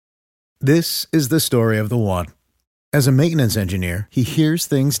This is the story of the one. As a maintenance engineer, he hears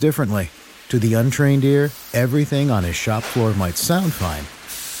things differently. To the untrained ear, everything on his shop floor might sound fine,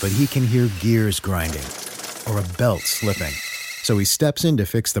 but he can hear gears grinding or a belt slipping. So he steps in to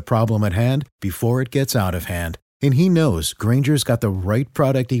fix the problem at hand before it gets out of hand. And he knows Grainger's got the right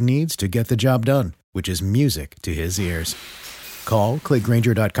product he needs to get the job done, which is music to his ears. Call, click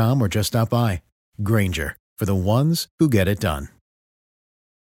Grainger.com, or just stop by. Grainger, for the ones who get it done.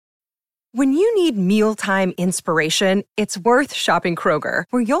 When you need mealtime inspiration, it's worth shopping Kroger,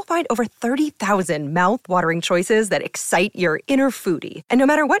 where you'll find over 30,000 mouth-watering choices that excite your inner foodie. And no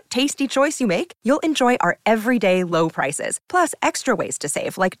matter what tasty choice you make, you'll enjoy our everyday low prices, plus extra ways to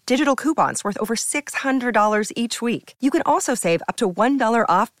save, like digital coupons worth over $600 each week. You can also save up to $1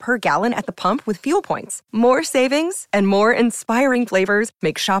 off per gallon at the pump with fuel points. More savings and more inspiring flavors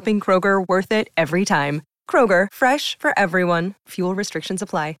make shopping Kroger worth it every time. Kroger, fresh for everyone. Fuel restrictions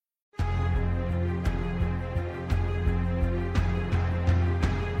apply.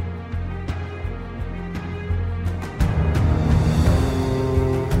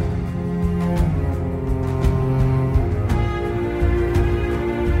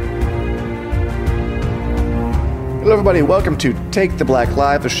 Hello, everybody. Welcome to Take the Black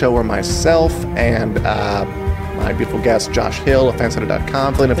Live, a show where myself and my beautiful guest, Josh Hill of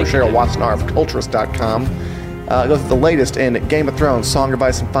Fancenter.com, filling in for Cheryl Watson of Culturist.com, goes with the latest in Game of Thrones, Song of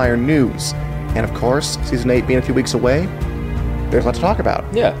Ice and Fire news. And, of course, Season 8 being a few weeks away, there's a lot to talk about.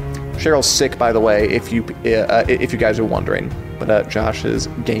 Yeah. Cheryl's sick, by the way, if you guys are wondering. But Josh is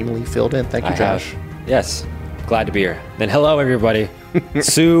gamely filled in. Thank you, Josh. Yes. Glad to be here. Then hello, everybody.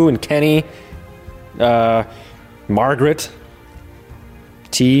 Sue and Kenny. Margaret,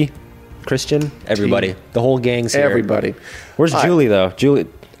 T, Christian, everybody. The whole gang's here. Everybody. Where's Julie, though? Julie.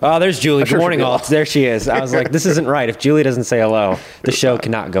 Oh, there's Julie. Good morning, all. There she is. I was like, this isn't right. If Julie doesn't say hello, the show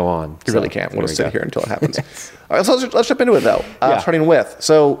cannot go on. You really can't. We'll just sit here until it happens. All right, so let's jump into it, though. Starting with.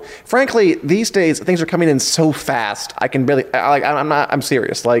 So, frankly, these days, things are coming in so fast. I can barely... I'm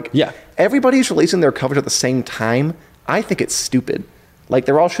serious. Everybody's releasing their coverage at the same time. I think it's stupid.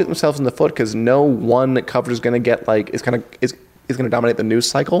 They're all shooting themselves in the foot because no one coverage is going to get, is going to dominate the news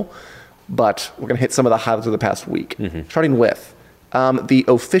cycle. But we're going to hit some of the highlights of the past week. Mm-hmm. Starting with the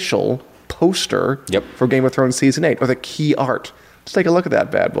official poster for Game of Thrones Season 8, or the key art. Let's take a look at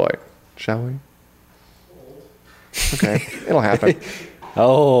that bad boy, shall we? Okay, it'll happen.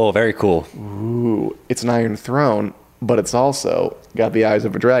 Oh, very cool. Ooh, it's an Iron Throne, but it's also got the eyes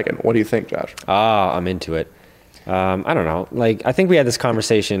of a dragon. What do you think, Josh? I'm into it. I don't know. I think we had this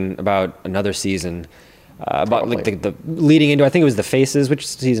conversation about another season, about the leading into. I think it was the Faces. Which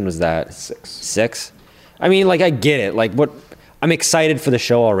season was that? Six. I mean, I get it. What? I'm excited for the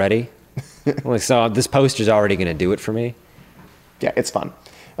show already. So this poster's already going to do it for me. Yeah, it's fun.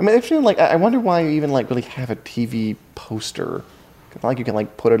 I mean, actually, I wonder why you even really have a TV poster. You can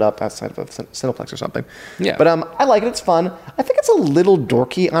put it up outside of a Cineplex or something. Yeah. But I like it. It's fun. I think it's a little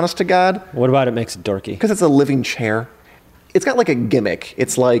dorky, honest to God. What about it makes it dorky? Because it's a living chair. It's got a gimmick.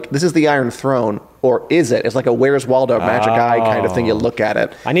 It's this is the Iron Throne, or is it? It's a Where's Waldo magic eye kind of thing. You look at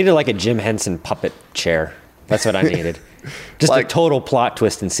it. I needed a Jim Henson puppet chair. That's what I needed. Just a total plot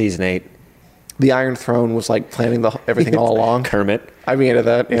twist in Season 8. The Iron Throne was planning everything all along. Kermit. I'd be into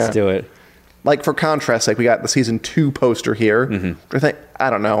that. Yeah. Let's do it. For contrast, we got the Season 2 poster here. Mm-hmm. I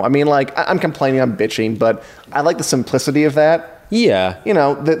don't know. I mean, I'm complaining, I'm bitching, but I like the simplicity of that. Yeah.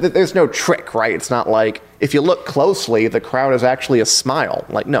 There's no trick, right? It's not if you look closely, the crown is actually a smile.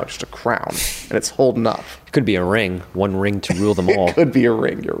 No, just a crown, and it's holding up. It could be a ring. One ring to rule them all. It could be a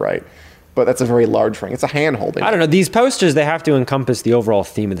ring, you're right. But that's a very large ring. It's a hand-holding. I don't know. These posters, they have to encompass the overall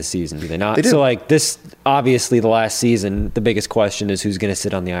theme of the season, do they not? They do. So, this, obviously, the last season, the biggest question is who's going to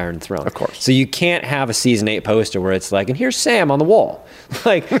sit on the Iron Throne. Of course. So you can't have a Season 8 poster where it's and here's Sam on the wall.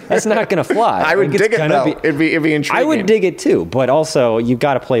 That's not going to fly. I would dig it, though. It'd be intriguing. I would dig it, too. But also, you've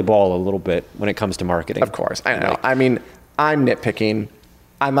got to play ball a little bit when it comes to marketing. Of course. I know. I mean, I'm nitpicking.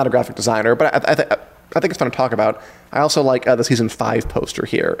 I'm not a graphic designer, but I think it's fun to talk about. I also like the Season 5 poster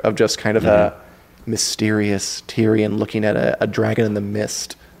here of just kind of a mysterious Tyrion looking at a dragon in the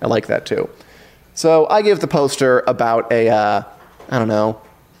mist. I like that too. So I give the poster about a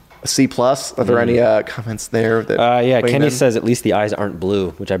C+. Are there any comments there? Kenny says at least the eyes aren't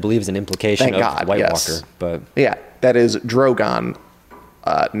blue, which I believe is an implication of White Walker. But yeah, that is Drogon,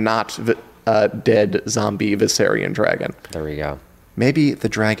 not dead zombie Viserion dragon. There we go. Maybe the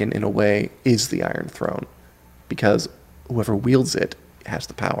dragon, in a way, is the Iron Throne, because whoever wields it has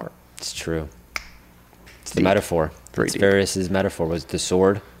the power. It's true. It's the metaphor. It's Varys' metaphor was the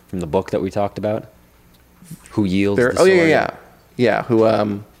sword from the book that we talked about. Who yields the sword. Yeah. Who,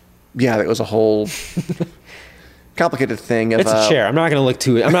 Yeah, it was a whole complicated thing. It's a chair. I'm not going to look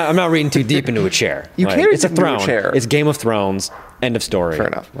too. I'm not reading too deep into a chair. You like, can't. It's a throne. A chair. It's Game of Thrones. End of story. Fair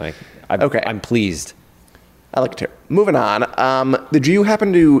enough. Like, okay. I'm pleased. I like it too. Moving on. Did you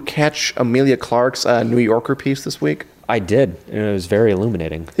happen to catch Emilia Clarke's New Yorker piece this week? I did, and it was very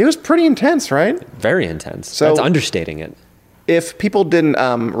illuminating. It was pretty intense, right? Very intense. So, that's understating it. If people didn't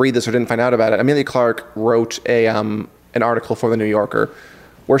read this or didn't find out about it, Emilia Clarke wrote an article for the New Yorker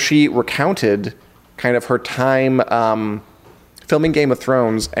where she recounted kind of her time filming Game of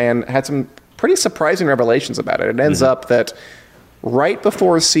Thrones and had some pretty surprising revelations about it. It ends up that right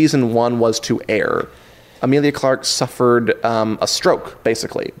before season 1 was to air, Emilia Clarke suffered a stroke,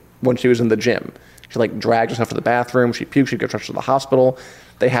 basically, when she was in the gym. She dragged herself to the bathroom. She puked. She got rushed to the hospital.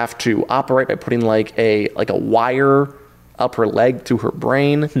 They have to operate by putting a wire up her leg to her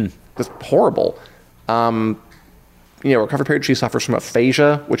brain. It's horrible. Recovery period. She suffers from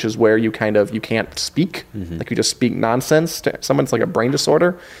aphasia, which is where you can't speak. You just speak nonsense to someone. It's like a brain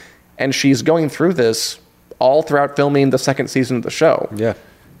disorder, and she's going through this all throughout filming the second season of the show. Yeah.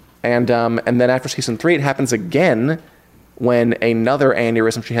 And then after season 3, it happens again when another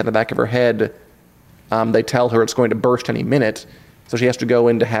aneurysm she had in the back of her head. They tell her it's going to burst any minute, so she has to go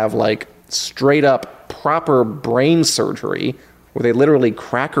in to have straight up proper brain surgery where they literally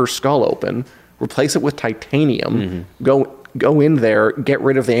crack her skull open, replace it with titanium, go in there, get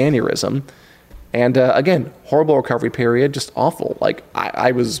rid of the aneurysm, and again, horrible recovery period, just awful.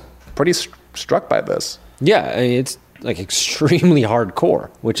 I was pretty struck by this. Yeah, it's extremely hardcore,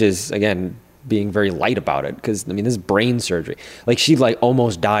 which is again being very light about it because this is brain surgery. She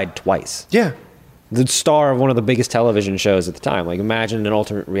almost died twice. Yeah. The star of one of the biggest television shows at the time. imagine an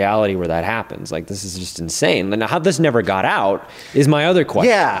alternate reality where that happens. This is just insane. Now, how this never got out is my other question.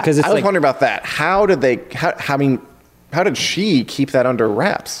 Yeah, because I was wondering about that. How did she keep that under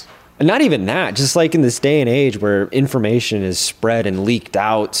wraps? Not even that. Just in this day and age where information is spread and leaked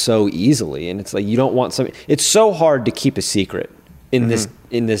out so easily, and it's you don't want something. It's so hard to keep a secret in this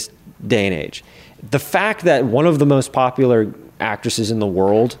day and age. The fact that one of the most popular actresses in the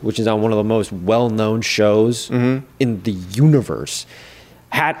world, which is on one of the most well-known shows in the universe,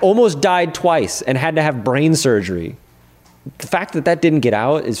 had almost died twice and had to have brain surgery. The fact that didn't get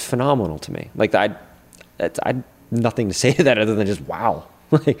out is phenomenal to me. I had nothing to say to that other than just wow,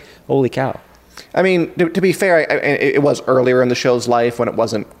 holy cow. To be fair, it was earlier in the show's life when it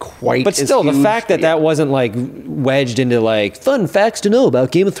wasn't quite. But still, huge, the fact that wasn't wedged into fun facts to know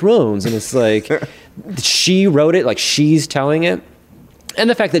about Game of Thrones, and it's she wrote it, she's telling it, and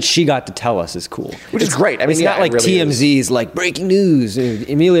the fact that she got to tell us is cool. Which is great. It's not like really TMZ's breaking news.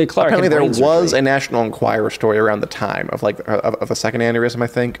 Emilia Clarke. Apparently, there was a National Enquirer story around the time of of a second aneurysm, I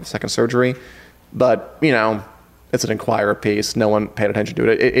think, second surgery, but it's an Enquirer piece. No one paid attention to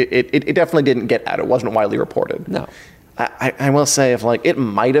it. It definitely didn't get out. It wasn't widely reported. No. I will say if it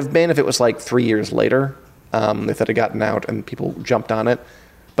might have been if it was 3 years later, if that had gotten out and people jumped on it.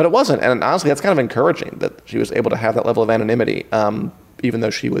 But it wasn't. And honestly, that's kind of encouraging that she was able to have that level of anonymity, even though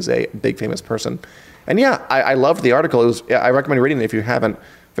she was a big famous person. And yeah, I loved the article. I recommend reading it if you haven't.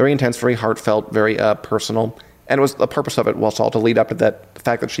 Very intense, very heartfelt, very personal. And it was the purpose of it was all to lead up to the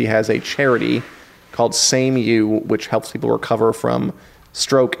fact that she has a charity called Same You, which helps people recover from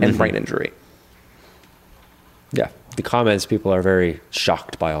stroke and brain injury. Yeah. The comments, people are very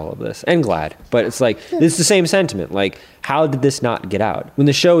shocked by all of this and glad. But it's it's the same sentiment. How did this not get out? When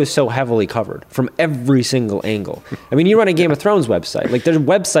the show is so heavily covered from every single angle. You run a Game of Thrones website. There's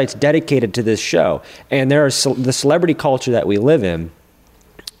websites dedicated to this show. And there are the celebrity culture that we live in,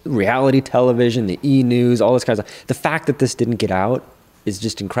 reality television, the e-news, all this kind of stuff. The fact that this didn't get out is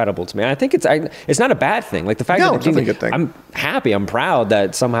just incredible to me. I think it's not a bad thing. The fact that it's a good thing. I'm happy. I'm proud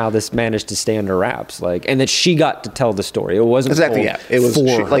that somehow this managed to stay under wraps. And that she got to tell the story. It wasn't exactly. Yeah, it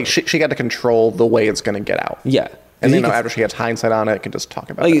was she got to control the way it's going to get out. Yeah. And then after she has hindsight on it, can just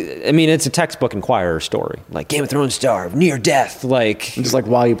talk about it. It's a textbook Enquirer story. Game of Thrones star, near death. Just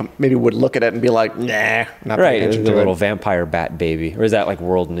while you maybe would look at it and be nah, not right. The little vampire bat baby. Or is that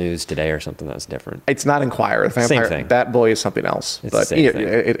World News Today or something that's different? It's not Enquirer. Same thing. Bat Boy is something else. It's the same thing.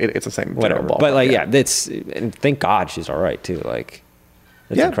 It's the same. Whatever. But and thank God she's all right too. That's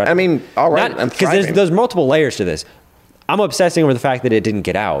incredible. All right. Because there's multiple layers to this. I'm obsessing over the fact that it didn't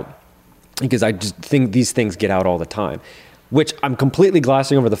get out, because I just think these things get out all the time, which I'm completely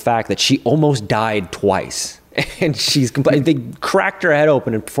glossing over the fact that she almost died twice. And they cracked her head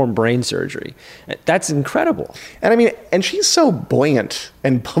open and performed brain surgery. That's incredible. And I mean, and she's so buoyant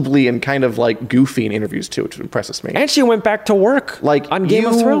and bubbly and kind of like goofy in interviews too, which impresses me. And she went back to work like on Game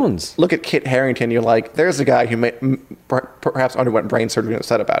of Thrones. Look at Kit Harington, you're like, there's a guy who perhaps underwent brain surgery and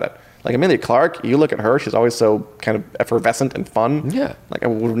upset about it. Like Emilia Clarke, you look at her, she's always so kind of effervescent and fun. Yeah. Like I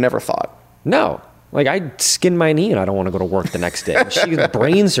would have never thought. No. Like, I skinned my knee and I don't want to go to work the next day. She got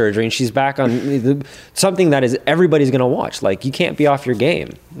brain surgery and she's back on something that is everybody's going to watch. Like, you can't be off your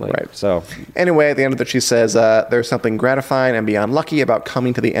game. Like, right. So, anyway, at the end of it, she says, there's something gratifying and beyond lucky about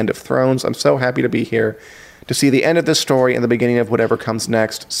coming to the end of Thrones. I'm so happy to be here to see the end of this story and the beginning of whatever comes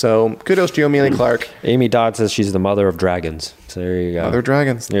next. So, kudos to you, Emilia Clarke. Amy Dodd says she's the mother of dragons. So, there you go. Mother of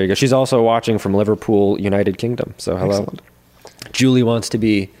dragons. There you go. She's also watching from Liverpool, United Kingdom. So, hello. Excellent. Julie wants to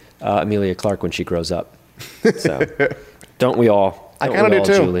be Emilia Clarke when she grows up. So, don't we all? I kind of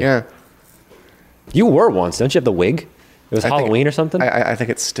do too. Julie? Yeah. You were once, don't you have the wig? It was Halloween or something? I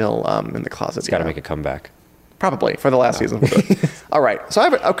think it's still in the closet. It's got to make a comeback. Probably for the last season. All right. So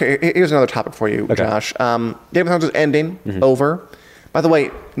here's another topic for you, Josh. Game of Thrones is ending, over. By the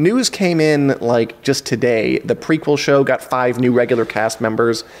way, news came in like just today. The prequel show got 5 new regular cast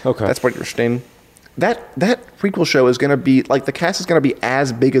members. Okay. That's pretty interesting. That prequel show is going to be, like, the cast is going to be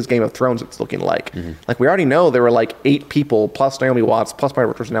as big as Game of Thrones, it's looking like. Like, we already know there were, like, 8 people, plus Naomi Watts, plus Brian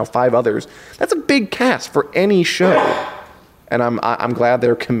Richards, now 5 others. That's a big cast for any show. And I'm glad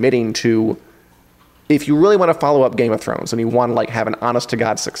they're committing to, if you really want to follow up Game of Thrones and you want to, like, have an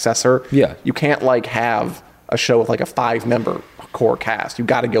honest-to-God successor, you can't, like, have a show with, like, a 5-member core cast. You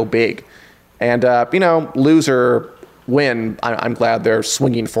got to go big. And, loser... win, I'm glad they're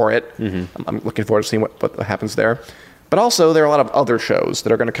swinging for it. I'm looking forward to seeing what happens there. But also, there are a lot of other shows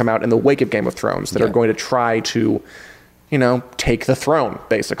that are going to come out in the wake of Game of Thrones that are going to try to, take the throne,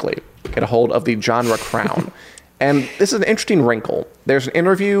 basically. Get a hold of the genre crown. And this is an interesting wrinkle. There's an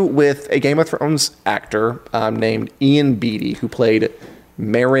interview with a Game of Thrones actor named Ian Beattie, who played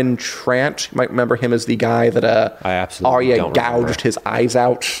Meryn Trant. You might remember him as the guy that I absolutely Arya gouged his eyes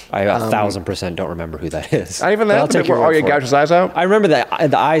out. I 1,000% don't remember who that is. Not even that? Where Arya gouged his eyes out? I remember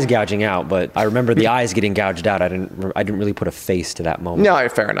the eyes gouging out, but I remember the eyes getting gouged out. I didn't really put a face to that moment. No,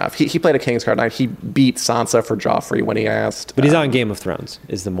 fair enough. He played a Kingsguard Knight. He beat Sansa for Joffrey when he asked. But he's on Game of Thrones,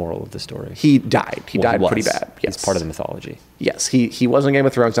 is the moral of the story. He died. He died pretty bad. Yes. He's part of the mythology. Yes, he was in Game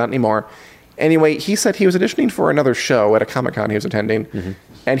of Thrones, not anymore. Anyway, he said he was auditioning for another show at a Comic-Con he was attending,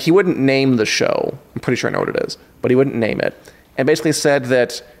 and he wouldn't name the show. I'm pretty sure I know what it is, but he wouldn't name it. And basically said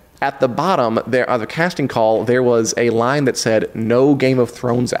that at the bottom, there on the casting call, there was a line that said, "No Game of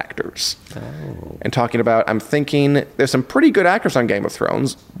Thrones actors." Oh. And talking about, I'm thinking, there's some pretty good actors on Game of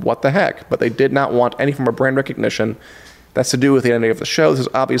Thrones. What the heck? But they did not want any form of brand recognition. That's to do with the identity of the show. This is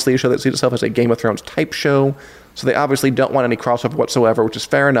obviously a show that sees itself as a Game of Thrones type show, so they obviously don't want any crossover whatsoever, which is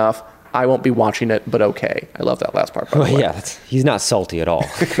fair enough. I won't be watching it, but okay. I love that last part, by the way. Yeah, he's not salty at all.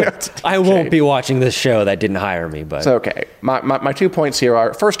 I won't be watching this show that didn't hire me, but... It's okay. My 2 points here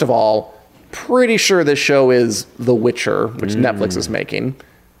are, first of all, pretty sure this show is The Witcher, which Netflix is making.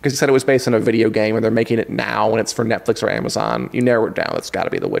 Because you said it was based on a video game, and they're making it now, and it's for Netflix or Amazon. You narrow it down, it's got to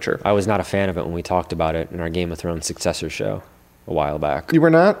be The Witcher. I was not a fan of it when we talked about it in our Game of Thrones successor show a while back. You were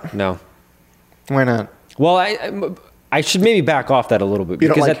not? No. Why not? Well, I should maybe back off that a little bit. You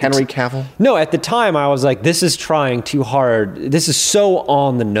don't like Henry Cavill? No, at the time I was like, this is trying too hard. This is so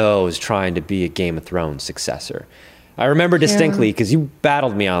on the nose trying to be a Game of Thrones successor. I remember distinctly because you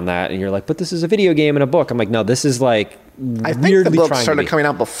battled me on that and you're like, but this is a video game and a book. I'm like, no, this is like I think the book started coming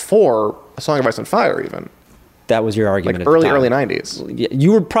out before A Song of Ice and Fire even. That was your argument like at the time. early 90s. Yeah,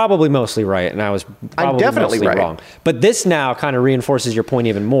 you were probably mostly right, and I was probably definitely mostly right. wrong. But this now kind of reinforces your point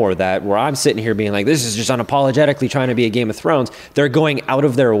even more, that where I'm sitting here being like, this is just unapologetically trying to be a Game of Thrones, they're going out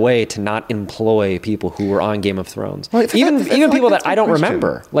of their way to not employ people who were on Game of Thrones. Well, even people that I don't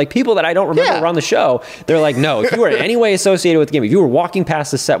remember. Like people that I don't remember were on the show, they're like, no, if you were in any way associated with the game, if you were walking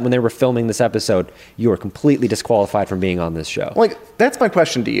past the set when they were filming this episode, you are completely disqualified from being on this show. Like, that's my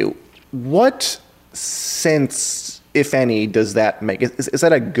question to you. What sense, if any, does that make? Is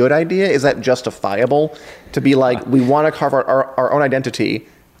that a good idea? Is that justifiable to be like, we want to carve out our own identity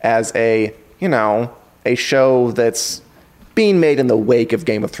as a show that's being made in the wake of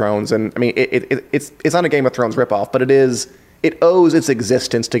Game of Thrones? And I mean, it's not a Game of Thrones ripoff, but it owes its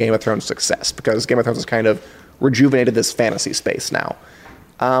existence to Game of Thrones' success because Game of Thrones has kind of rejuvenated this fantasy space now.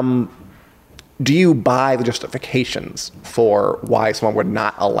 Do you buy the justifications for why someone would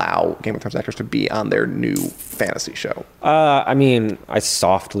not allow Game of Thrones actors to be on their new fantasy show? I mean, I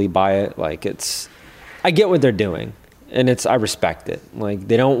softly buy it. Like I get what they're doing. And I respect it. Like,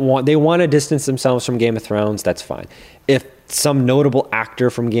 they want to distance themselves from Game of Thrones. That's fine. If some notable actor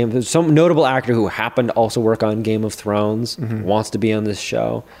who happened to also work on Game of Thrones wants to be on this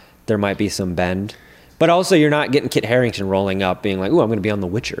show, there might be some bend. But also, you're not getting Kit Harington rolling up being like, "Ooh, I'm going to be on The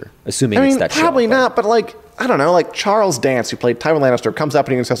Witcher," assuming it's that show. Probably not, but like, I don't know, like Charles Dance, who played Tywin Lannister, comes up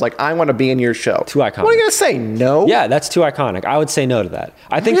and he says like, "I want to be in your show." Too iconic. What are you going to say? No? Yeah, that's too iconic. I would say no to that.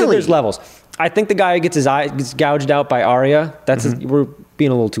 I think that there's levels. I think the guy who gets his eye gets gouged out by Arya, we're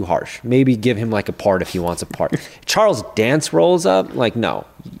being a little too harsh. Maybe give him like a part if he wants a part. Charles Dance rolls up, like, no.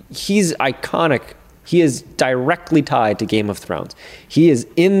 He's iconic. He is directly tied to Game of Thrones. He is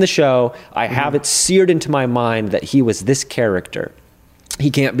in the show. I have it seared into my mind that he was this character. He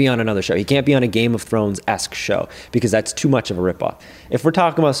can't be on another show. He can't be on a Game of Thrones-esque show because that's too much of a ripoff. If we're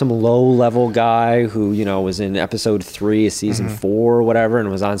talking about some low-level guy who, was in episode 3 of season 4 or whatever and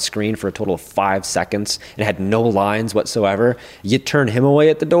was on screen for a total of 5 seconds and had no lines whatsoever, you turn him away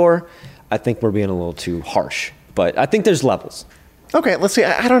at the door, I think we're being a little too harsh. But I think there's levels. Okay, let's see.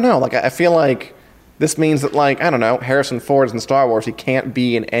 I don't know. Like, I feel like this means that, like, I don't know, Harrison Ford's in Star Wars. He can't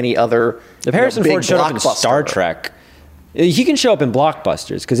be in any other If Harrison Ford showed up in Star Trek, he can show up in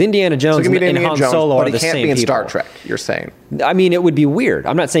blockbusters because Indiana Jones and Han Solo are the same people. But he can't be in Star Trek, you're saying. I mean, it would be weird.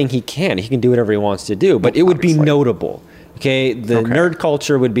 I'm not saying he can. He can do whatever he wants to do, but it would be notable. Okay, nerd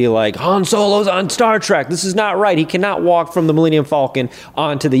culture would be like, Han Solo's on Star Trek. This is not right. He cannot walk from the Millennium Falcon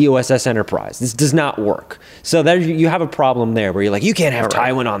onto the USS Enterprise. This does not work. So there you have a problem there where you're like, you can't have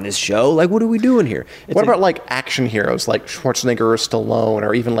Tywin on this show. Like, what are we doing here? What about like action heroes like Schwarzenegger or Stallone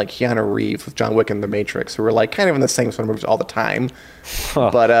or even like Keanu Reeves with John Wick and The Matrix, who are like kind of in the same sort of movies all the time?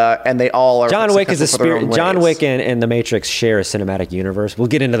 But and they all are. John Wick is a spirit. John Wick and The Matrix share a cinematic universe. We'll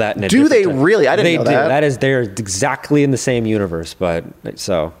get into that in a Do they really? I didn't know that. They're exactly in the same universe, but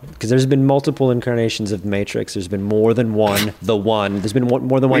because there's been multiple incarnations of The Matrix. There's been more than one. There's been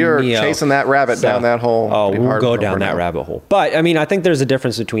more than one. We are Neo. chasing that rabbit down that hole. Oh, we'll go down that rabbit hole. But I mean, I think there's a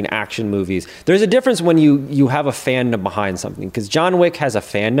difference between action movies. There's a difference when you have a fandom behind something. Because John Wick has a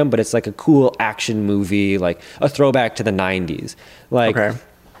fandom, but it's like a cool action movie, like a throwback to the 90s. Like,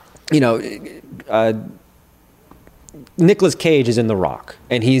 Nicolas Cage is in The Rock,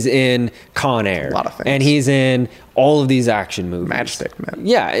 and he's in Con Air, a lot of things, and he's in all of these action movies. Matchstick Men.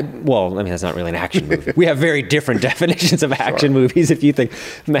 Yeah, that's not really an action movie. We have very different definitions of action movies. If you think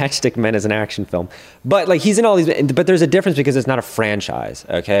Matchstick Men is an action film, but like he's in all these, but there's a difference because it's not a franchise.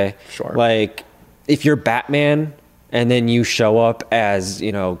 Okay, sure. Like if you're Batman and then you show up as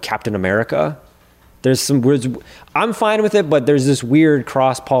Captain America. There's some words. I'm fine with it, but there's this weird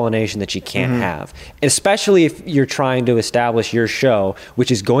cross-pollination that you can't have, especially if you're trying to establish your show, which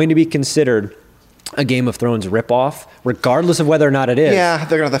is going to be considered a Game of Thrones ripoff, regardless of whether or not it is. Yeah,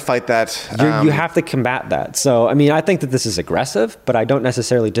 they're going to have to fight that. You have to combat that. So, I mean, I think that this is aggressive, but I don't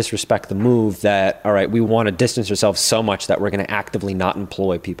necessarily disrespect the move that, all right, we want to distance ourselves so much that we're going to actively not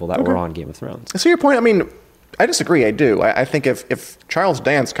employ people that were on Game of Thrones. So your point, I mean, I disagree. I do. I think if Charles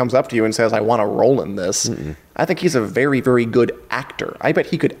Dance comes up to you and says, I want to roll in this, I think he's a very, very good actor. I bet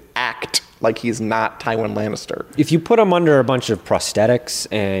he could act like he's not Tywin Lannister. If you put him under a bunch of prosthetics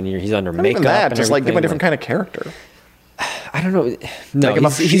and he's under makeup and just like give him a different kind of character. I don't know. No,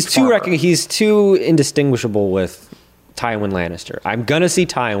 he's too indistinguishable with Tywin Lannister. I'm going to see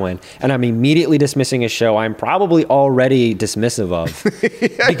Tywin, and I'm immediately dismissing his show I'm probably already dismissive of.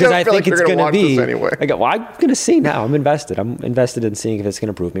 Because I think it's going to be... Anyway. I'm going to see now. I'm invested. I'm invested in seeing if it's going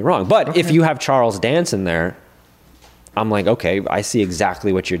to prove me wrong. But if you have Charles Dance in there, I'm like, okay, I see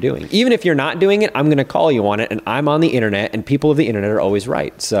exactly what you're doing. Even if you're not doing it, I'm going to call you on it, and I'm on the internet, and people of the internet are always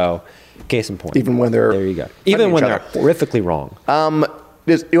right. So, case in point. Even when they're... There you go. Even when they're horrifically wrong.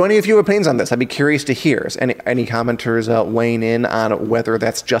 Do any of you have opinions on this? I'd be curious to hear. Is any commenters weighing in on whether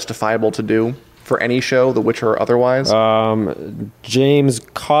that's justifiable to do for any show, The Witcher or otherwise? James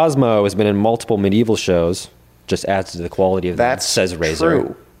Cosmo has been in multiple medieval shows. Just adds to the quality of that, says Razor.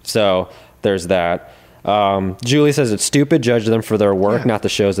 True. So there's that. Julie says it's stupid. Judge them for their work, not the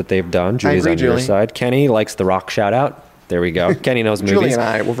shows that they've done. Julie's on your side. Kenny likes The Rock shout out. There we go. Kenny knows movies. Julie and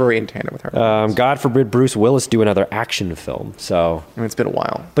I, we're very in tandem with her. God forbid Bruce Willis do another action film. So I mean, it's been a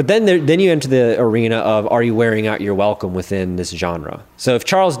while. But then you enter the arena of, are you wearing out your welcome within this genre? So if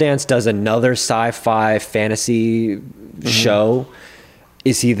Charles Dance does another sci-fi fantasy show,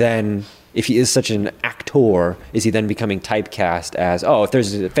 is he then, if he is such an actor, is he then becoming typecast as,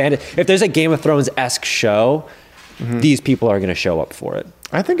 if there's a Game of Thrones-esque show, these people are going to show up for it?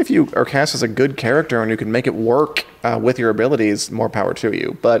 I think if you are cast as a good character and you can make it work with your abilities, more power to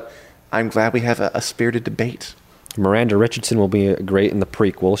you. But I'm glad we have a spirited debate. Miranda Richardson will be great in the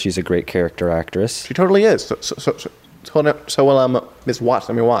prequel. She's a great character actress. She totally is. Ms. Watts.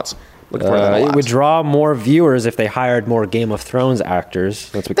 Naomi Watts. Looking forward to that a lot. It would draw more viewers if they hired more Game of Thrones actors.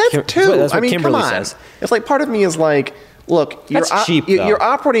 That's what Kimberly says. It's like part of me is like, look, you're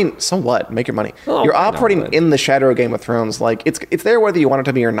operating. So what? Make your money. You're operating in the shadow of Game of Thrones. Like it's there whether you want it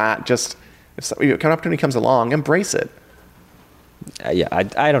to be or not. Just if an opportunity comes along, embrace it.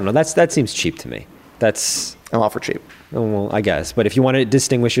 I don't know. That seems cheap to me. I'm all for cheap. Well, I guess. But if you want to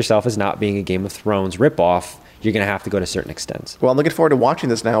distinguish yourself as not being a Game of Thrones ripoff, you're going to have to go to certain extents. Well, I'm looking forward to watching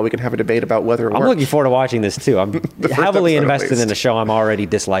this now. We can have a debate about whether it works. I'm looking forward to watching this, too. I'm heavily invested in a show I'm already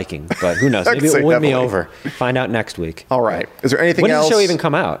disliking. But who knows? Maybe it'll win me over. Find out next week. All right. Is there anything else? When does the show even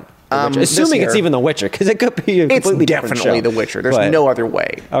come out? Assuming it's even The Witcher, because it could be a completely different show. It's definitely The Witcher. There's no other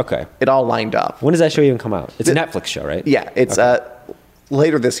way. Okay. It all lined up. When does that show even come out? It's a Netflix show, right? Yeah. It's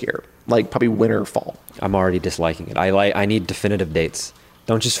later this year. Like probably winter or fall. I'm already disliking it. I need definitive dates.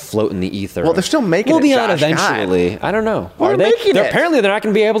 Don't just float in the ether. Well, they're still making it. We'll be on eventually. God. I don't know. Are they? Apparently, they're not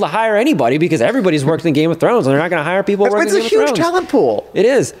going to be able to hire anybody because everybody's worked in Game of Thrones, and they're not going to hire people working in Game of Thrones. It's a huge talent pool. It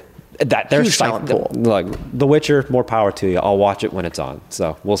is. Huge talent pool. Look, The Witcher, more power to you. I'll watch it when it's on.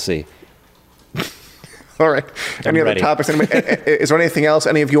 So we'll see. All right. Any other topics? Is there anything else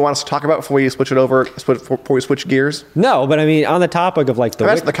any of you want us to talk about before we switch it over? Before we switch gears? No, but I mean, on the topic of like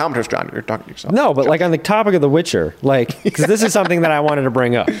that's the commenters, John. You're talking to yourself. No, but like on the topic of The Witcher, like because this is something that I wanted to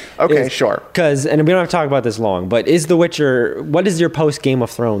bring up. Okay, sure. Because and we don't have to talk about this long, but is The Witcher? What is your post Game of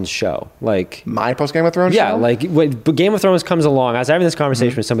Thrones show like? My post Game of Thrones? Yeah, show? like when Game of Thrones comes along. I was having this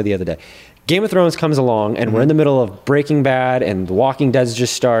conversation with somebody the other day. Game of Thrones comes along, and we're in the middle of Breaking Bad, and The Walking Dead's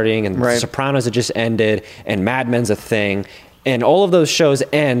just starting, and The Sopranos had just ended, and Mad Men's a thing, and all of those shows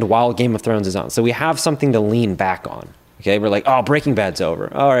end while Game of Thrones is on. So we have something to lean back on. Okay, we're like, oh, Breaking Bad's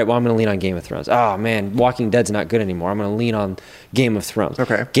over. All right, well, I'm going to lean on Game of Thrones. Oh, man, Walking Dead's not good anymore. I'm going to lean on Game of Thrones.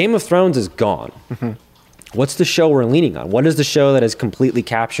 Okay. Game of Thrones is gone. Mm-hmm. What's the show we're leaning on? What is the show that has completely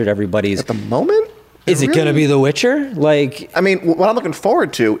captured everybody's... At the moment? Is it going to be The Witcher? Like, I mean, what I'm looking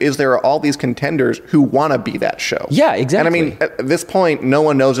forward to is there are all these contenders who want to be that show. Yeah, exactly. And I mean, at this point, no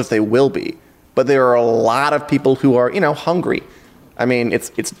one knows if they will be, but there are a lot of people who are, hungry. I mean,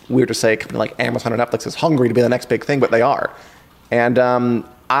 it's weird to say a company like Amazon or Netflix is hungry to be the next big thing, but they are. And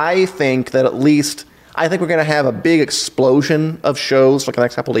I think that we're going to have a big explosion of shows for the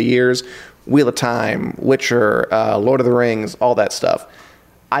next couple of years. Wheel of Time, Witcher, Lord of the Rings, all that stuff.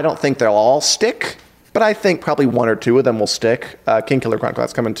 I don't think they'll all stick. But I think probably one or two of them will stick. Kingkiller Chronicles,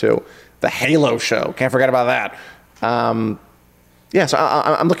 that's coming too. The Halo show, can't forget about that. So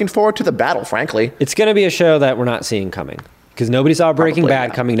I'm looking forward to the battle, frankly. It's going to be a show that we're not seeing coming. Because nobody saw Breaking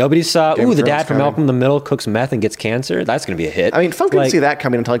Bad coming. Nobody saw, the dad from Malcolm in the Middle cooks meth and gets cancer. That's going to be a hit. I mean, folks didn't see that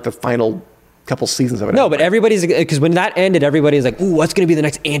coming until like the final couple seasons of it. No, but everybody's, because when that ended, everybody's like, ooh, what's going to be the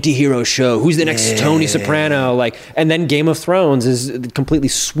next anti-hero show? Who's the next Tony Soprano? Like, and then Game of Thrones is completely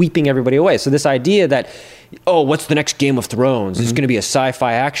sweeping everybody away. So this idea that, oh, what's the next Game of Thrones? It's going to be a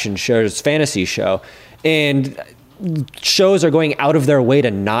sci-fi action show, it's a fantasy show. And shows are going out of their way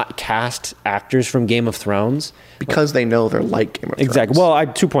to not cast actors from Game of Thrones. Because they know they're like Game of Thrones. Exactly. Well, I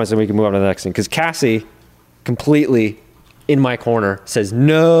have 2 points, and we can move on to the next thing. Because Cassie completely... in my corner says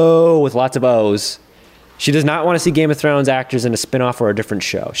no with lots of O's. She does not want to see Game of Thrones actors in a spinoff or a different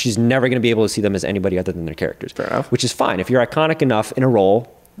show. She's never going to be able to see them as anybody other than their characters. Fair enough. Which is fine. If you're iconic enough in a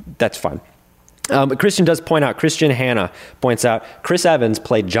role, that's fine. Christian Hanna points out, Chris Evans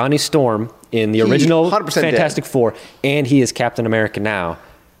played Johnny Storm in the original Fantastic Four, and he is Captain America now.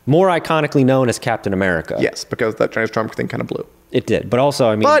 More iconically known as Captain America. Yes, because that Johnny Storm thing kind of blew. It did. But also,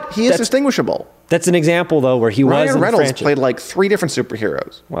 I mean... But he is distinguishable. That's an example, though, where he was in the franchise. Ryan Reynolds played like 3 different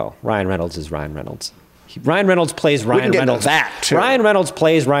superheroes. Well, Ryan Reynolds is Ryan Reynolds. Ryan Reynolds plays Ryan Reynolds. That too. Ryan Reynolds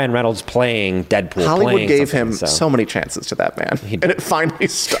plays Ryan Reynolds playing Deadpool. Hollywood gave him so many chances to that man, and it finally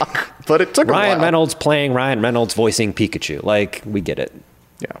stuck. But it took a while. Ryan Reynolds playing Ryan Reynolds voicing Pikachu. Like, we get it.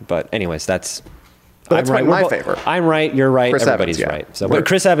 Yeah. But anyways, that's... But that's right. My favor. I'm right. You're right. Chris Everybody's Evans, right. So, but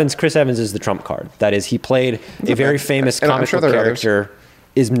Chris Evans is the trump card. That is, he played a very famous comic book character.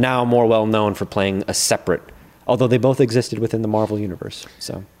 Is now more well known for playing a separate, although they both existed within the Marvel universe.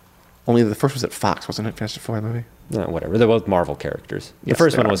 So, only the first was at Fox, wasn't it? Fantastic Four movie. No, whatever. They're both Marvel characters. The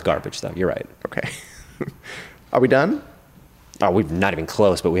first one was garbage, though. You're right. Okay. Are we done? Oh, we're not even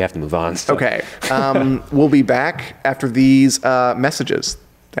close, but we have to move on. So. Okay. We'll be back after these messages.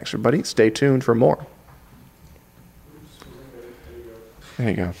 Thanks, everybody. Stay tuned for more. There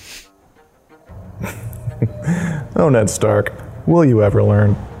you go. Oh, Ned Stark. Will you ever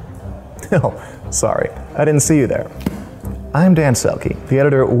learn? Oh, sorry. I didn't see you there. I'm Dan Selke, the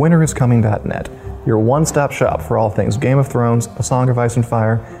editor at winteriscoming.net, your one-stop shop for all things Game of Thrones, A Song of Ice and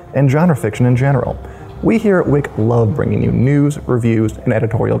Fire, and genre fiction in general. We here at Wick love bringing you news, reviews, and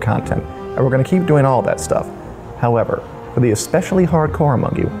editorial content, and we're going to keep doing all that stuff. However, for the especially hardcore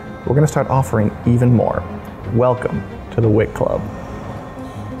among you, we're going to start offering even more. Welcome to the Wick Club.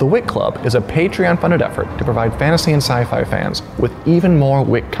 The Wick Club is a Patreon-funded effort to provide fantasy and sci-fi fans with even more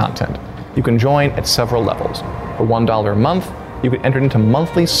Wick content. You can join at several levels. For $1 a month, you can enter into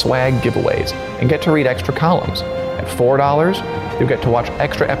monthly swag giveaways and get to read extra columns. At $4, you'll get to watch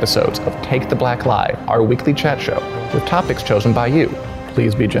extra episodes of Take the Black Lie, our weekly chat show, with topics chosen by you.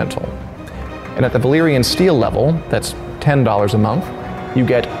 Please be gentle. And at the Valyrian Steel level, that's $10 a month, you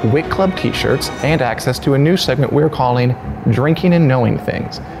get Wick Club t-shirts and access to a new segment we're calling Drinking and Knowing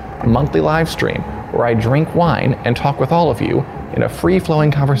Things, a monthly live stream where I drink wine and talk with all of you in a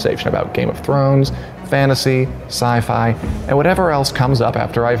free-flowing conversation about Game of Thrones, fantasy, sci-fi, and whatever else comes up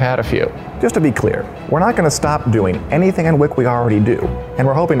after I've had a few. Just to be clear, we're not going to stop doing anything on Wick we already do, and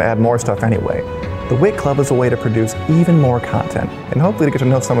we're hoping to add more stuff anyway. The Wick Club is a way to produce even more content, and hopefully to get to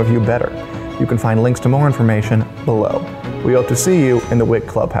know some of you better. You can find links to more information below. We hope to see you in the Wick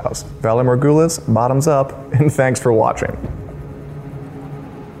Clubhouse. Valar Morghulis, bottoms up, and thanks for watching.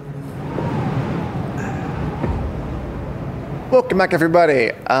 Welcome back,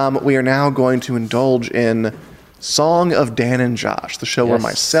 everybody. We are now going to indulge in Song of Dan and Josh, the show where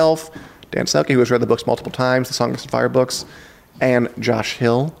myself, Dan Selke, who has read the books multiple times, the Song of Fire books, and Josh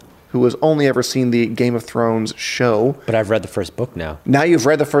Hill, who has only ever seen the Game of Thrones show. But I've read the first book now. Now you've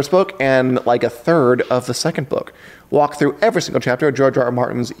read the first book and like a third of the second book. Walk through every single chapter of George R. R.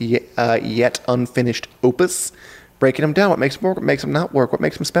 Martin's yet unfinished opus, breaking them down, what makes them work, what makes them not work, what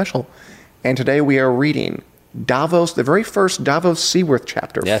makes them special. And today we are reading Davos, the very first Davos Seaworth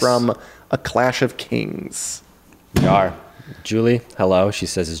chapter from A Clash of Kings. We are. Julie, hello. She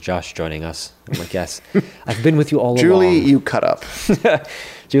says, is Josh joining us? I'm like, yes. I've been with you all Julie, along. you cut up.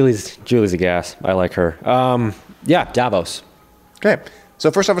 Julie's a gas. I like her. Yeah, Davos. Okay. So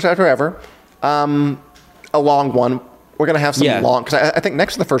first ever chapter ever. A long one. We're going to have some long, because I think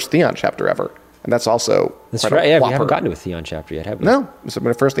next is the first Theon chapter ever. And that's also That's right. Yeah, we haven't gotten to a Theon chapter yet, have we? No. This is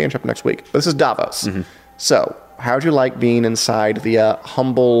the first Theon chapter next week. But this is Davos. Mm-hmm. So, how'd you like being inside the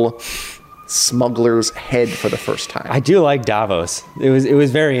humble smuggler's head for the first time? I do like Davos. It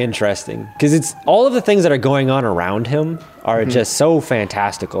was very interesting because it's all of the things that are going on around him are just so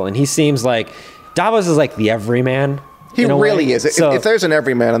fantastical, and he seems like Davos is like the everyman. He really is. So if there's an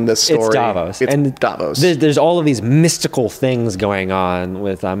everyman in this story, it's Davos. It's Davos. There's all of these mystical things going on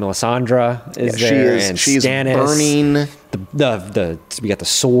with Melisandre is there, and she's Stannis, burning. We got the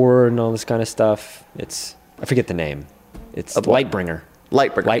sword and all this kind of stuff. I forget the name. It's Lightbringer.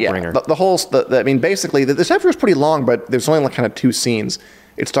 Yeah. The whole, basically, the chapter is pretty long, but there's only like kind of two scenes.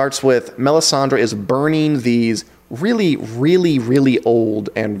 It starts with Melisandre is burning these really, really, really old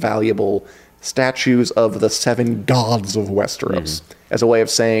and valuable statues of the 7 gods of Westeros as a way of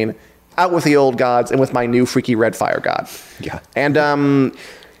saying, out with the old gods and with my new freaky red fire god. Yeah. And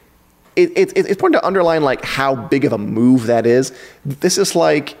it's important to underline like how big of a move that is. This is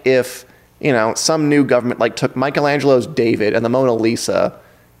like if, some new government like took Michelangelo's David and the Mona Lisa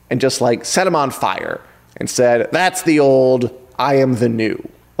and just like set them on fire and said, that's the old, I am the new.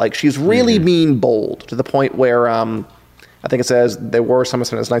 Like she's really being bold to the point where I think it says there were some of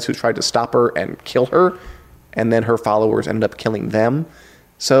Stannis' knights who tried to stop her and kill her, and then her followers ended up killing them.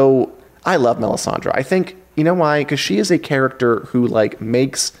 So I love Melisandre. I think, you know why? Because she is a character who like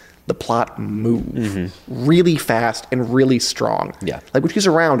makes the plot move really fast and really strong. Yeah. Like when she's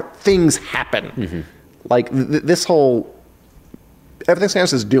around, things happen. Like this whole, everything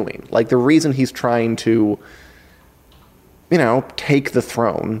Stannis is doing, like the reason he's trying to, take the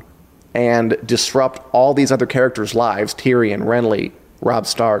throne and disrupt all these other characters' lives, Tyrion, Renly, Robb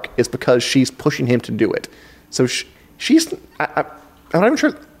Stark, is because she's pushing him to do it. So she's, I'm not even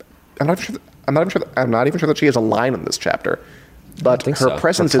sure that she has a line in this chapter, but her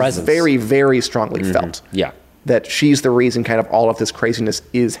presence is very, very strongly felt. Yeah. That she's the reason kind of all of this craziness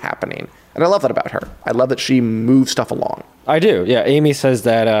is happening. And I love that about her. I love that she moves stuff along. I do. Yeah. Amy says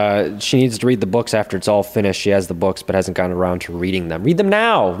that she needs to read the books after it's all finished. She has the books, but hasn't gotten around to reading them. Read them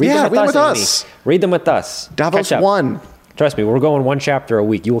now. Read them with us. Read them with us. Davos 1. Trust me, we're going 1 chapter a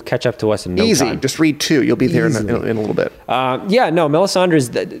week. You will catch up to us in no time. Easy. Just read 2. You'll be there in a little bit.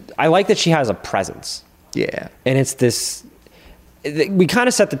 Melisandre I like that she has a presence. Yeah. And it's this... We kind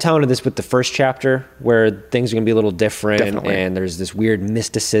of set the tone of this with the first chapter where things are going to be a little different. Definitely. And there's this weird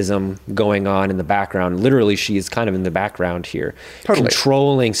mysticism going on in the background. Literally, she is kind of in the background here. Totally.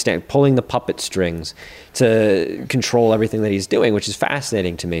 Controlling, pulling the puppet strings to control everything that he's doing, which is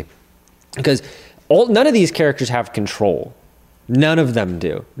fascinating to me. Because none of these characters have control. None of them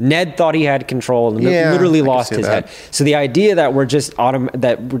do. Ned thought he had control and literally lost his head. So the idea that we're just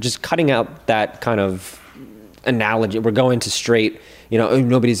cutting out that kind of analogy, we're going to straight,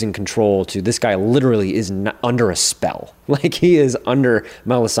 nobody's in control, to this guy literally is under a spell. Like, he is under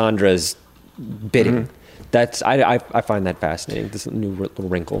Melisandre's bidding. Mm-hmm. I find that fascinating, this new little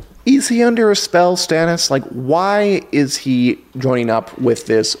wrinkle. Is he under a spell, Stannis? Like, why is he joining up with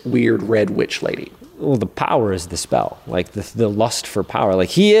this weird red witch lady? Well, the power is the spell. Like, the lust for power. Like,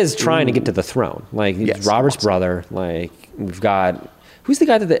 he is trying to get to the throne. Like, he's Robert's brother. Like, we've got... Who's the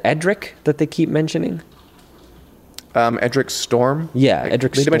guy Edric that they keep mentioning? Edric Storm? Yeah,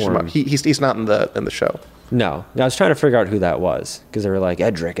 Edric Storm. He's not in the show. No. I was trying to figure out who that was, because they were like,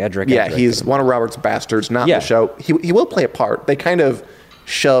 Edric. Yeah, he's one of Robert's bastards, not in the show. He will play a part. They kind of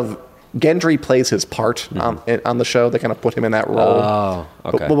shove... Gendry plays his part on the show. They kind of put him in that role. Oh,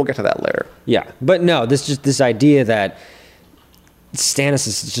 okay. But we'll get to that later. Yeah, but no, this idea that Stannis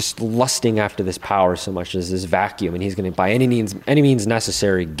is just lusting after this power so much as this vacuum, and he's going to, by any means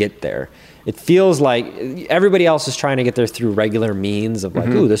necessary, get there. It feels like everybody else is trying to get there through regular means of like,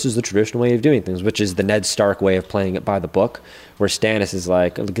 ooh, this is the traditional way of doing things, which is the Ned Stark way of playing it by the book, where Stannis is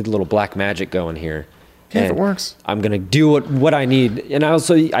like, get a little black magic going here. Yeah, if it works. I'm going to do what I need. And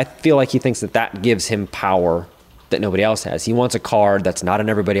I feel like he thinks that gives him power that nobody else has. He wants a card that's not in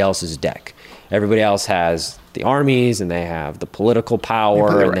everybody else's deck. Everybody else has the armies, and they have the political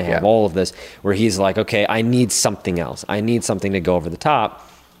power, and they have all of this, where he's like, okay, I need something else. I need something to go over the top.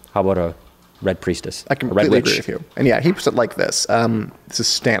 How about a red priestess? I completely agree with you. And he puts it like this. This is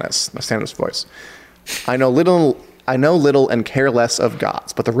Stannis' voice. I know little and care less of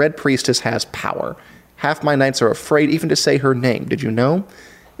gods, but the red priestess has power. Half my knights are afraid even to say her name. Did you know?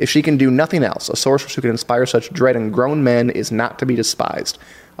 If she can do nothing else, a sorceress who can inspire such dread in grown men is not to be despised.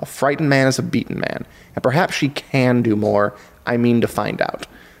 A frightened man is a beaten man, and perhaps she can do more. I mean to find out.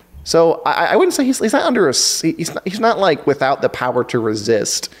 So I wouldn't say he's not under he's not like without the power to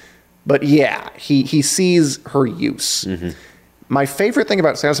resist, but yeah, he sees her use. Mm-hmm. My favorite thing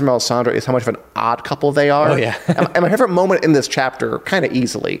about Stannis and Melisandre is how much of an odd couple they are. Oh yeah. And my favorite moment in this chapter, kind of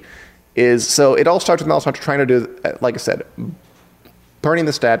easily, is so it all starts with Melisandre trying to do, like I said, burning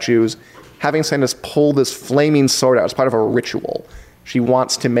the statues, having Stannis pull this flaming sword out as part of a ritual. She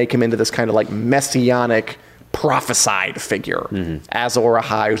wants to make him into this kind of like messianic, prophesied figure. Mm-hmm. Azor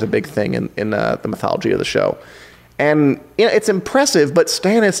Ahai was a big thing in the mythology of the show. And it's impressive, but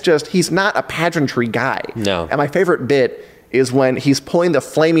Stannis he's not a pageantry guy. No. And my favorite bit is when he's pulling the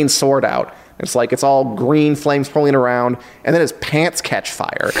flaming sword out. It's all green flames pulling around, and then his pants catch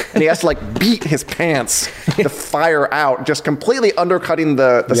fire, and he has to beat his pants to fire out, just completely undercutting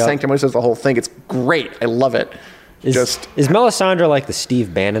the sanctum, which is the whole thing. It's great. I love it. Is Melisandre like the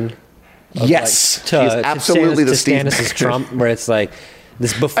Steve Bannon? Yes, she's absolutely the Steve Stannis' Trump, where it's like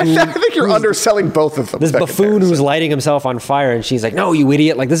this buffoon. I think you're underselling both of them. This buffoon who's lighting himself on fire, and she's like, "No, you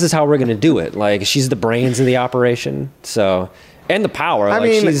idiot! Like, this is how we're going to do it." Like, she's the brains of the operation. So. And the power. I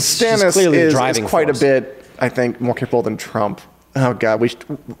mean, Stannis she's clearly is driving quite force. a bit, I think, more capable than Trump. Oh, God.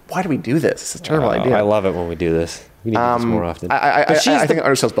 Why do we do this? It's a terrible idea. I love it when we do this. We need to do this more often. I think it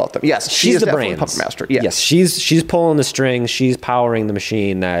undersells both of them. Yes, she's the brains. Puppet master. Yes, she's pulling the strings. She's powering the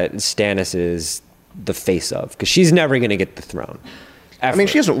machine that Stannis is the face of, because she's never going to get the throne. Ever. I mean,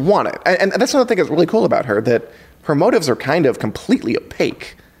 she doesn't want it. And that's another thing that's really cool about her, that her motives are kind of completely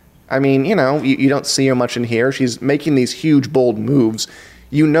opaque. I mean, you don't see her much in here. She's making these huge, bold moves.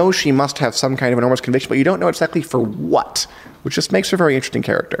 She must have some kind of enormous conviction, but you don't know exactly for what, which just makes her a very interesting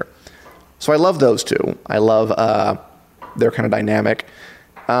character. So I love those two. I love their kind of dynamic.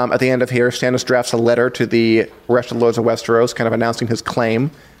 At the end of here, Stannis drafts a letter to the rest of the Lords of Westeros, kind of announcing his claim.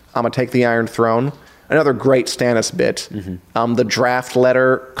 I'm going to take the Iron Throne. Another great Stannis bit. Mm-hmm. The draft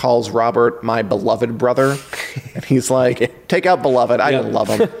letter calls Robert my beloved brother. And he's like, take out beloved. I didn't love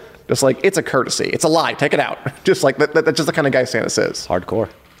him. Just like, it's a courtesy. It's a lie. Take it out. Just like, that's just the kind of guy Stannis is. Hardcore.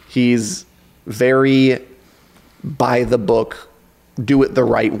 He's very by the book, do it the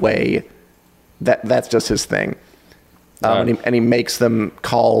right way. That's just his thing. And he makes them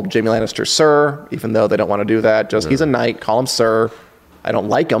call Jaime Lannister Sir, even though they don't want to do that. He's a knight. Call him Sir. I don't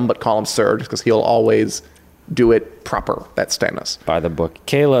like him, but call him Sir, just because he'll always do it proper. That's Stannis. By the book.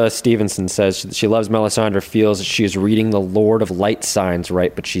 Kayla Stevenson says she loves Melisandre, feels that she is reading the Lord of Light signs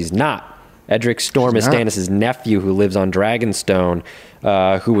right, but she's not. Edric Storm is Stannis' nephew who lives on Dragonstone,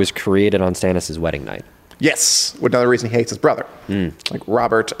 who was created on Stannis' wedding night. Yes, another reason he hates his brother. Like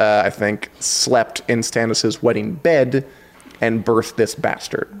Robert, I think, slept in Stannis' wedding bed and birth this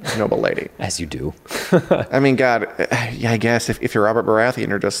bastard, noble lady. As you do. I mean, God, yeah, I guess if you're Robert Baratheon,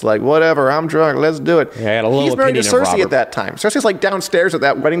 you're just like, whatever, I'm drunk, let's do it. Yeah, I had a little He's married to opinion of Cersei Robert. at that time. Cersei's like downstairs at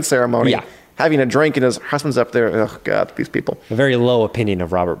that wedding ceremony, Yeah. having a drink, and his husband's up there. Oh, God, these people. A very low opinion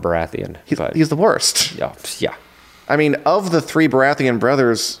of Robert Baratheon. He's the worst. Yeah. I mean, of the 3 Baratheon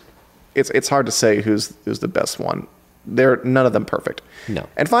brothers, it's hard to say who's the best one. They're none of them perfect. No.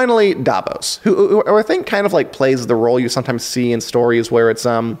 And finally, Davos, who I think kind of like plays the role you sometimes see in stories where it's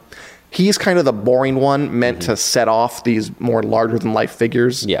he's kind of the boring one meant to set off these more larger than life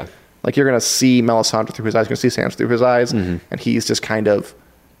figures. Yeah. Like you're gonna see Melisandre through his eyes, you're gonna see Sansa through his eyes, and he's just kind of,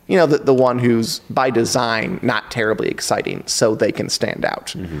 the one who's by design not terribly exciting, so they can stand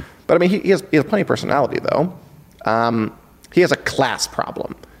out. But I mean, he has plenty of personality though. He has a class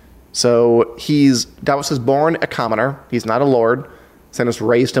problem. So Davos is born a commoner. He's not a lord. Stannis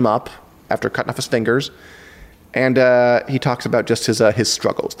raised him up after cutting off his fingers. And he talks about just his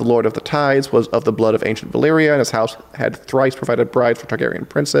struggles. The Lord of the Tides was of the blood of ancient Valyria, and his house had thrice provided brides for Targaryen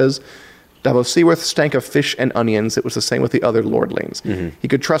princes. Davos Seaworth stank of fish and onions. It was the same with the other lordlings. He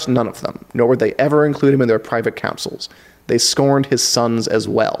could trust none of them, nor would they ever include him in their private councils. They scorned his sons as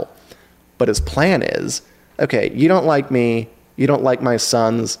well. But his plan is, okay, you don't like me, you don't like my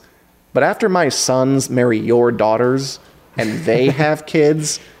sons, but after my sons marry your daughters and they have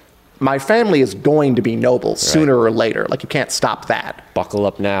kids, my family is going to be noble sooner or later. Like, you can't stop that. Buckle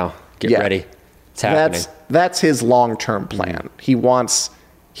up now. Get ready. It's happening. That's his long-term plan. He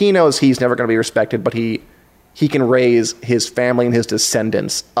knows he's never going to be respected, but he can raise his family and his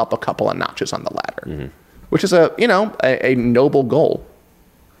descendants up a couple of notches on the ladder, which is a noble goal.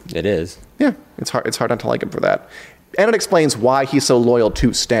 It is. Yeah, it's hard not to like him for that. And it explains why he's so loyal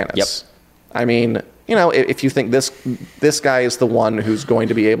to Stannis. Yep. I mean, if you think this guy is the one who's going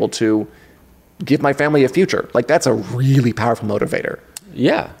to be able to give my family a future, like, that's a really powerful motivator.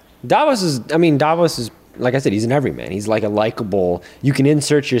 Yeah. Davos is, like I said, he's an everyman. He's like a likable, you can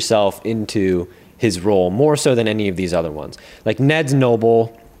insert yourself into his role more so than any of these other ones. Like, Ned's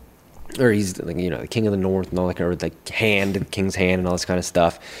noble, or he's like, the king of the north and all that, or like king's hand and all this kind of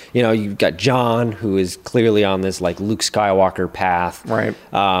stuff. You've got Jon, who is clearly on this like Luke Skywalker path. Right.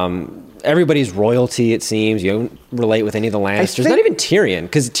 Everybody's royalty, it seems. You don't relate with any of the Lannisters. Not even Tyrion,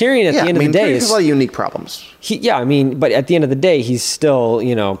 because Tyrion at the end of the day has a lot of unique problems. But at the end of the day, he's still,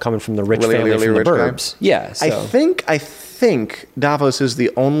 coming from the rich family from the burbs. Yeah. So. I think Davos is the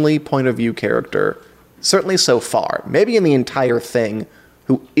only point of view character, certainly so far, maybe in the entire thing,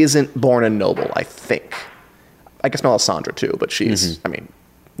 who isn't born a noble, I think. I guess Melisandre too, but she's,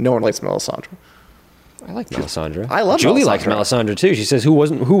 no one likes Melisandre. I like Melisandre. I love Julie Melisandre. likes Melisandre too. She says, who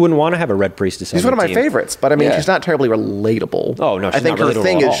wouldn't want to have a red priestess on She's one of my team? favorites, but she's not terribly relatable. Oh, no, she's I think not her relatable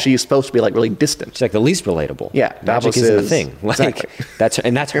thing at all. is she's supposed to be like really distant. She's like the least relatable. Yeah, Magic Davos isn't a is- thing. Like,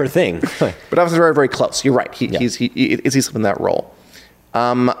 exactly. that's her thing. But Davos is very, very close. You're right. He's in that role.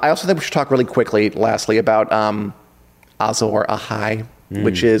 I also think we should talk really quickly, lastly, about Azor Ahai,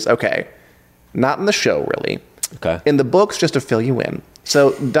 which is, not in the show, really. Okay. In the books, just to fill you in.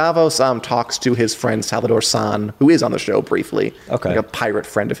 So Davos talks to his friend Salvador San, who is on the show briefly. Okay. Like a pirate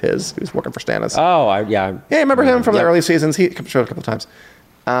friend of his who's working for Stannis. Oh, Yeah, I remember him from the early seasons. He comes to the show a couple of times.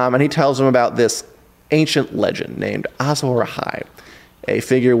 And he tells him about this ancient legend named Azor Ahai. A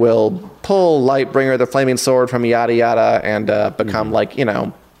figure will pull Lightbringer, the flaming sword, from yada yada, and become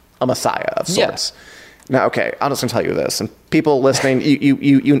a messiah of sorts. Now, I'm just gonna tell you this, and people listening, you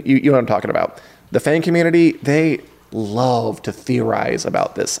know what I'm talking about. The fan community, they love to theorize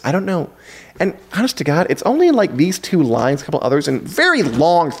about this. I don't know, and honest to God, it's only in like these 2 lines, a couple others, in very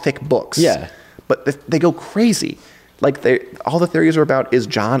long, thick books. Yeah, but they go crazy. Like, all the theories are about, is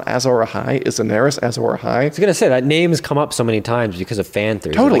Jon Azor Ahai? Is Daenerys Azor Ahai? I was gonna say that name has come up so many times because of fan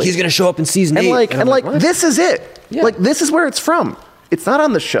theories. Totally. Like, he's gonna show up in season 8. And what? this is it. Yeah. Like, this is where it's from. It's not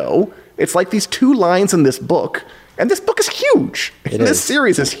on the show. It's like these 2 lines in this book. And this book is huge. This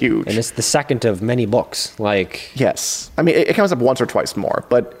series is huge. And it's the second of many books. Like, yes. I mean, it comes up once or twice more,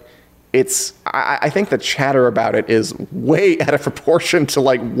 but I think the chatter about it is way out of proportion to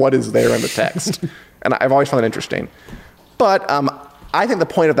like what is there in the text. And I've always found it interesting. But I think the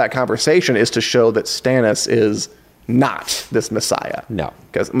point of that conversation is to show that Stannis is not this Messiah. No.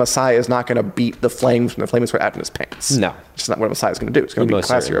 Because Messiah is not going to beat the flames from the flaming sword out in his pants. No. It's not what a Messiah is going to do. It's going to be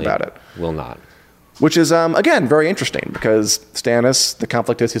classier about it. Will not. Which is, again, very interesting because Stannis, the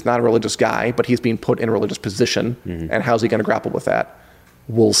conflict is he's not a religious guy, but he's being put in a religious position. And how's he going to grapple with that?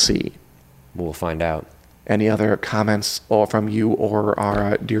 We'll see. We'll find out. Any other comments from you or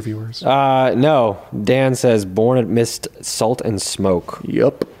our dear viewers? No. Dan says, born amidst salt and smoke.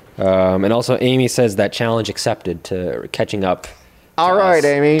 Yep. And also, Amy says that challenge accepted to catching up. All right,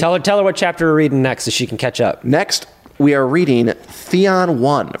 Amy. Tell her what chapter we're reading next so she can catch up. Next, we are reading Theon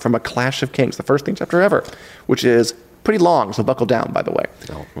 1 from A Clash of Kings, the first Thing chapter ever, which is pretty long, so buckle down, by the way.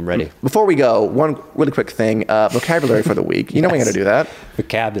 Oh, I'm ready. Before we go, one really quick thing. Vocabulary for the week. You know we got to do that.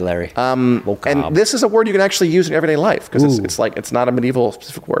 Vocabulary. And this is a word you can actually use in everyday life, because it's not a medieval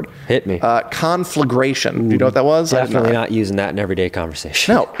specific word. Hit me. Conflagration. Do you know what that was? Definitely not using that in everyday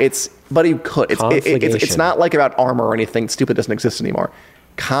conversation. No, but you could. It's not like about armor or anything stupid that doesn't exist anymore.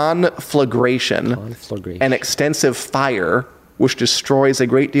 Conflagration. An extensive fire which destroys a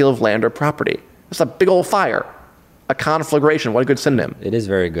great deal of land or property. It's a big old fire. A conflagration. What a good synonym. It is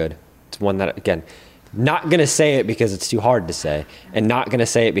very good. It's one that, again, not going to say it because it's too hard to say, and not going to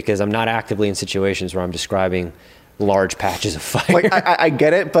say it because I'm not actively in situations where I'm describing large patches of fire. Like, I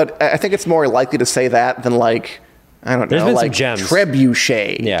get it, but I think it's more likely to say that than like, I don't know, There's been like some gems.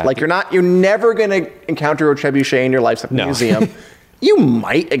 trebuchet. Yeah. Like you're never going to encounter a trebuchet in your life at the museum. You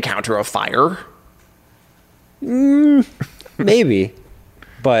might encounter a fire. Maybe.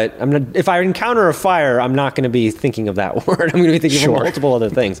 But if I encounter a fire, I'm not going to be thinking of that word. I'm going to be thinking of multiple other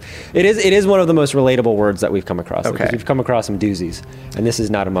things. It is one of the most relatable words that we've come across. Okay. We've come across some doozies, and this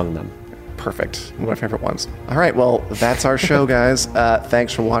is not among them. Perfect. One of my favorite ones. All right. Well, that's our show, guys.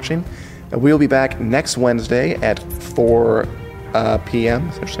 Thanks for watching. We'll be back next Wednesday at 4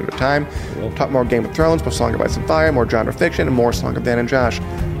 p.m. Central Standard Time. We'll talk more Game of Thrones, more Song of Ice and Fire, more genre fiction, and more Song of Dan and Josh.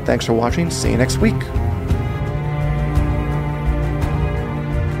 Thanks for watching. See you next week.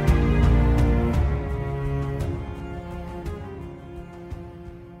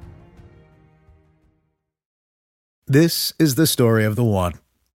 This is the story of the one.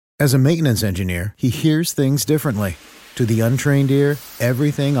 As a maintenance engineer, he hears things differently. To the untrained ear,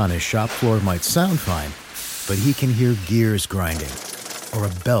 everything on his shop floor might sound fine, but he can hear gears grinding or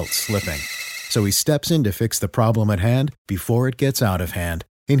a belt slipping. So he steps in to fix the problem at hand before it gets out of hand.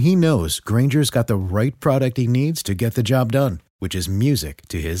 And he knows Grainger's got the right product he needs to get the job done, which is music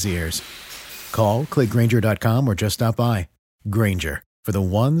to his ears. Call, click Grainger.com, or just stop by. Grainger, for the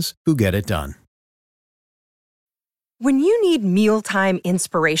ones who get it done. When you need mealtime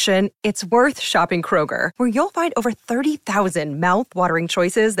inspiration, it's worth shopping Kroger, where you'll find over 30,000 mouth-watering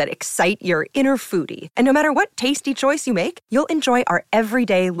choices that excite your inner foodie. And no matter what tasty choice you make, you'll enjoy our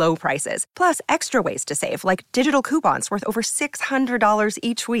everyday low prices, plus extra ways to save, like digital coupons worth over $600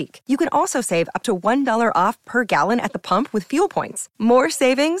 each week. You can also save up to $1 off per gallon at the pump with fuel points. More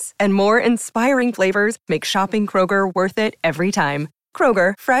savings and more inspiring flavors make shopping Kroger worth it every time.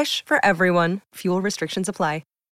 Kroger, fresh for everyone. Fuel restrictions apply.